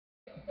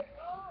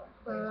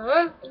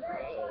I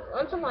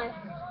want some pie.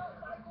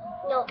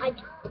 No,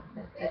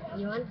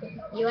 You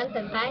want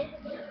some pie?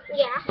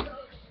 yeah.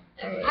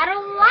 Alright. I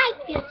don't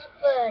like this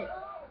food.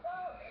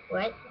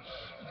 What?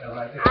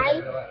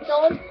 I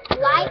don't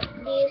like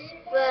this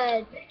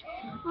food.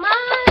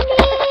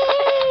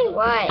 Mommy!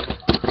 What?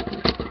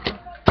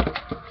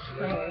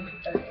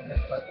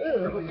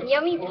 Ooh,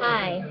 yummy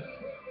pie.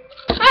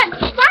 It's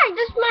fine,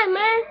 that's mine,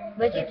 man.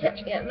 But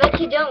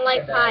you don't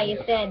like pie. You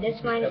said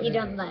this one you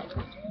don't like.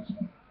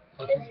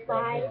 It's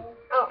fine.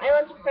 Oh, I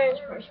want the French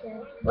fries,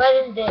 man. What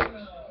is this?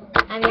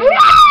 I'm your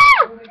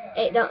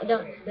Hey, don't.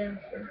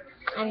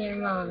 I'm your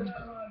mom.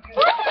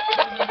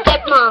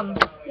 Stepmom.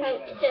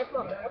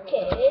 Stepmom.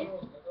 Okay.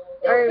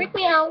 Or Freak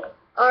me out.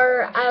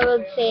 Or I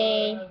would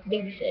say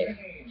babysitter.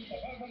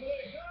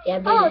 Yeah,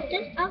 Oh, babysitter.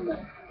 this I'm the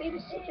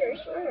babysitter.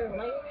 Sure,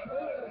 like.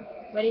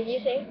 What did you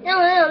say? No,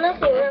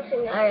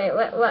 nothing. Alright,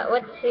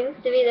 what seems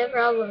to be the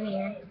problem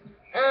here?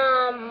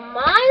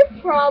 My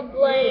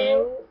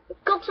problem.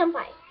 Cook some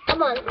pie.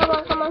 Come on.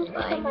 Fine,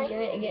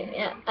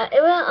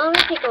 it will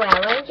only take a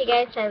while. Why don't you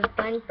guys have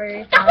fun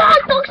first? Come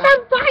on, cook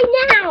some pie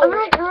now!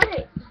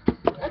 Alright.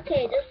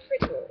 Okay, just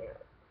freaking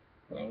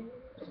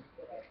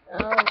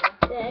out.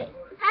 Okay.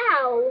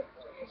 Ow!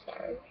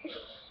 Sorry.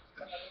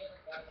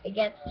 I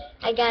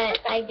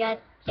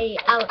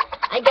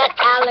got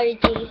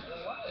allergies.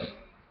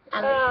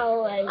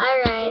 Oh,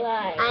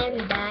 Alright,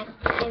 I'm back.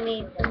 I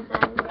made some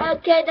time.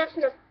 Okay, that's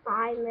not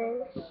pie,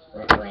 man.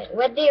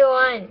 What do you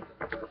want?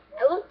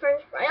 I want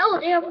French fries. Oh,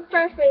 they have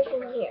French fries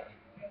in here.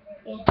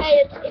 Yeah.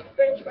 Hey, it's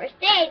French fries.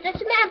 Hey,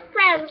 that's not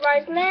French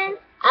fries, man.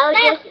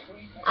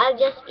 I'll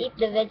just eat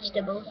the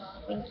vegetables.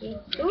 Thank you.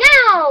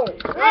 No!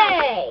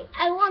 Hey,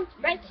 I want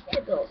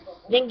vegetables.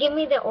 Then give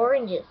me the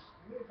oranges.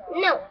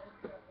 No.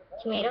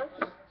 Tomatoes?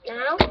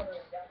 No.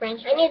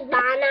 French I need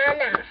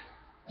banana.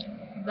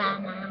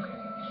 banana.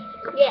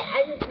 Yeah,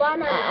 I need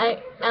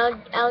banana.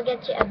 I'll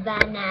get you a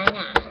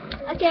banana.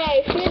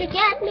 Okay, should you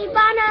get me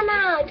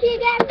banana? She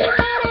get me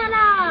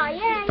banana.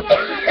 Yeah.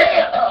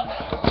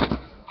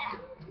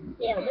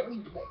 Yeah, that's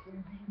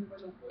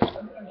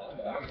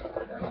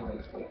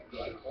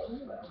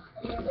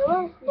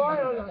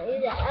banana.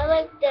 Yeah, I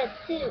like that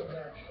too.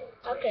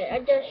 Okay, I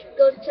just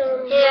go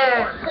to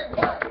Here.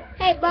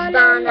 Hey,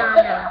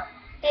 banana.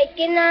 Hey,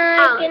 can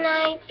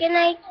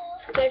I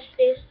touch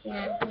this?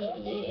 No,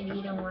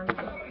 you don't want to.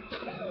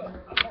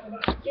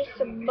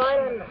 Just a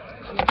banana.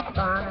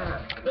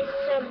 Banana.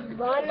 It's a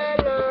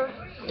banana.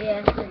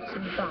 Yes, it's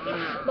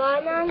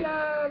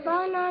banana.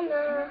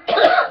 Banana.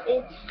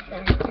 It's a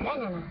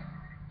banana.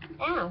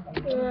 Ow.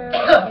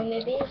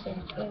 Maybe you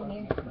should give me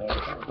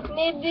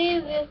Maybe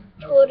we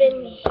put in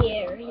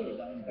here.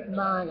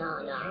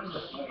 banana.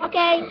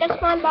 Okay, that's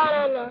my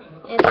banana.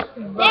 It's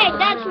Hey,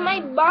 that's my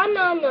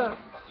banana.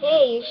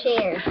 Hey, you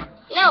share.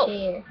 No.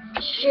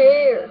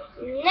 Share.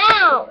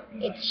 No.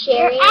 It's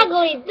You're sharing.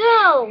 ugly, no.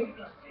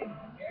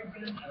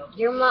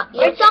 You're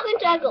You're talking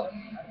to ugly.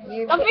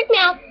 Don't freak me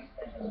out.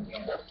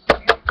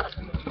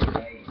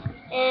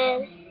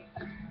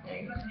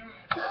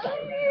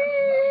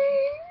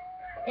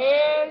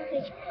 And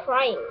he's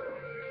crying.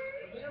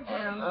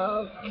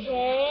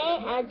 Okay,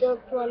 I don't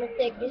want to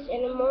take this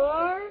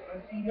anymore.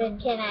 Then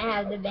can I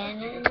have the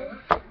banana?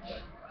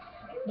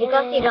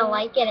 Because you don't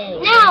like it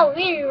anymore. No,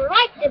 we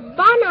like the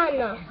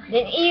banana.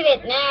 Then eat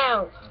it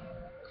now.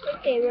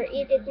 Okay, we'll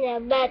eat it now,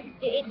 but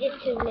you eat it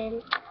too,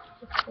 man.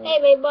 Hey,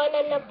 my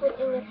banana put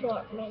in the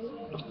fork, man.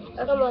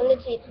 Come on,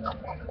 let's eat.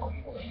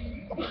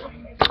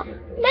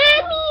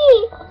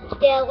 Mommy!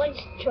 Dad was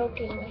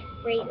choking,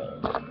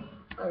 breathing.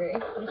 Okay,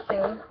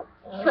 so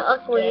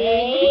awkward.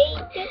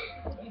 Okay.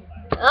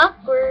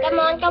 Awkward. Come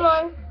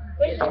on.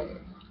 Where's this?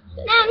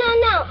 No.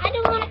 I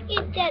don't want to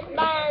eat that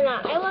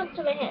banana. I want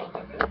to my hand.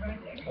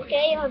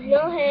 Okay, you have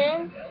no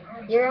hand.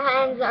 Your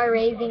hands are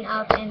raising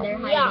up and they're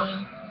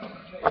hiding.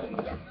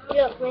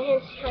 Look, my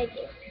hand's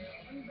hiding.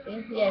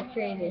 Yeah, it's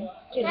raising.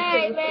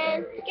 Alright,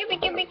 man. Give me.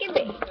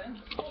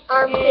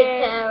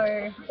 Armpit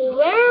tower. Who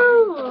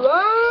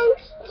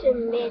wants to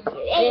meet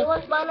you? Hey, you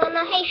want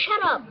banana? Hey,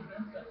 shut up.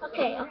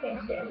 Okay.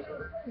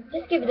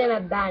 Just give them a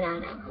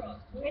banana.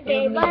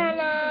 Okay,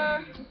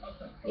 banana.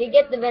 You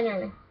get the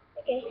banana.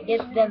 Okay. Get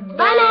the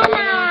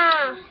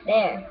Banana!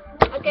 There.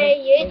 Okay,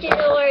 you ate it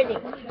already.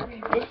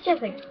 It's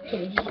just a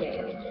kitty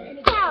share.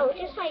 Ow,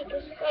 just like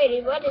this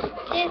lady. What is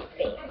this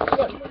thing?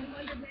 Look.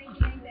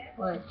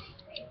 What?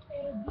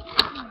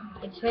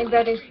 It's my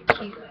brother's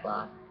cheek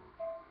cloth.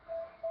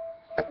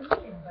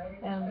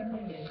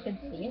 Could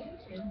see it.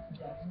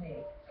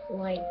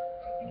 Like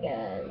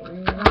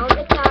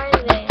Zombitar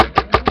there.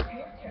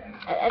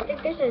 I think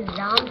there's a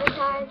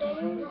Zombitar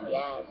there.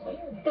 Yeah, it's like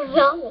a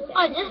Zombitar.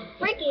 Oh, just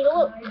freaky,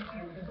 look.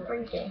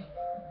 Freaky.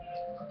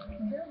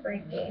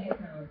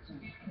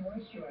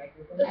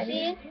 You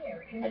see it?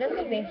 I don't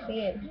think they see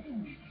it.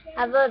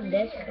 How about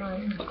this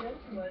one?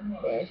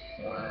 This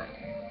one.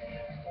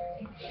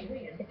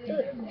 It's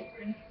good.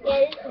 Yeah,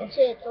 this is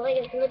it. Like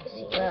it's good to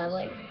see.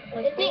 Like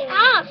Let me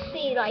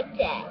see like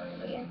that.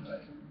 yeah.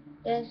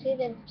 Does he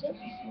then tip?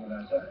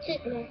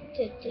 Tit, no,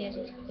 tit, Yes,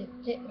 tit.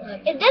 tip.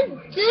 Is that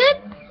tit?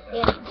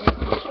 Yes,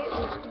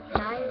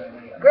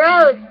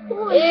 gross!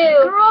 Oh, Ew!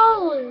 it's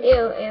gross.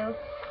 Ew!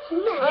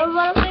 I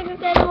want to make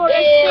that more Ew!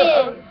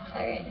 thin.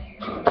 Alright.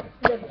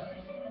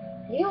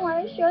 Do you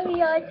want to show me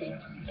your teeth?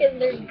 Because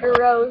they're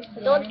gross.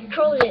 Don't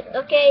throw it,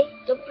 okay?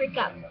 Don't freak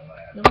out.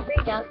 Don't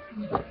freak out.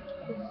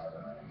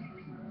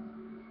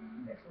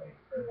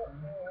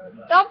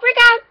 Don't freak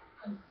out.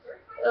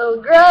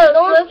 Oh, gross!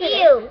 Don't Look at it.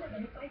 ew.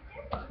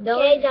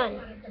 Don't, Okay, done.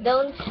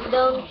 don't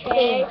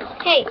Okay.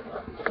 think. Hey.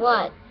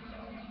 What?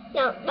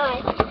 No,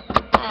 bye.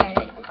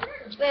 Alright.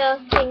 Well,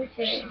 thanks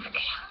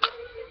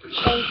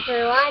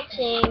for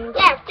watching.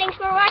 Yeah, thanks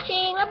for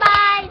watching.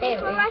 Bye-bye.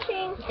 Thanks for Wait.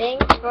 watching.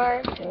 Thanks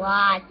for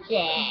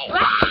watching.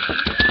 Bye.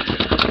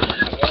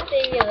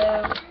 See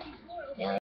you.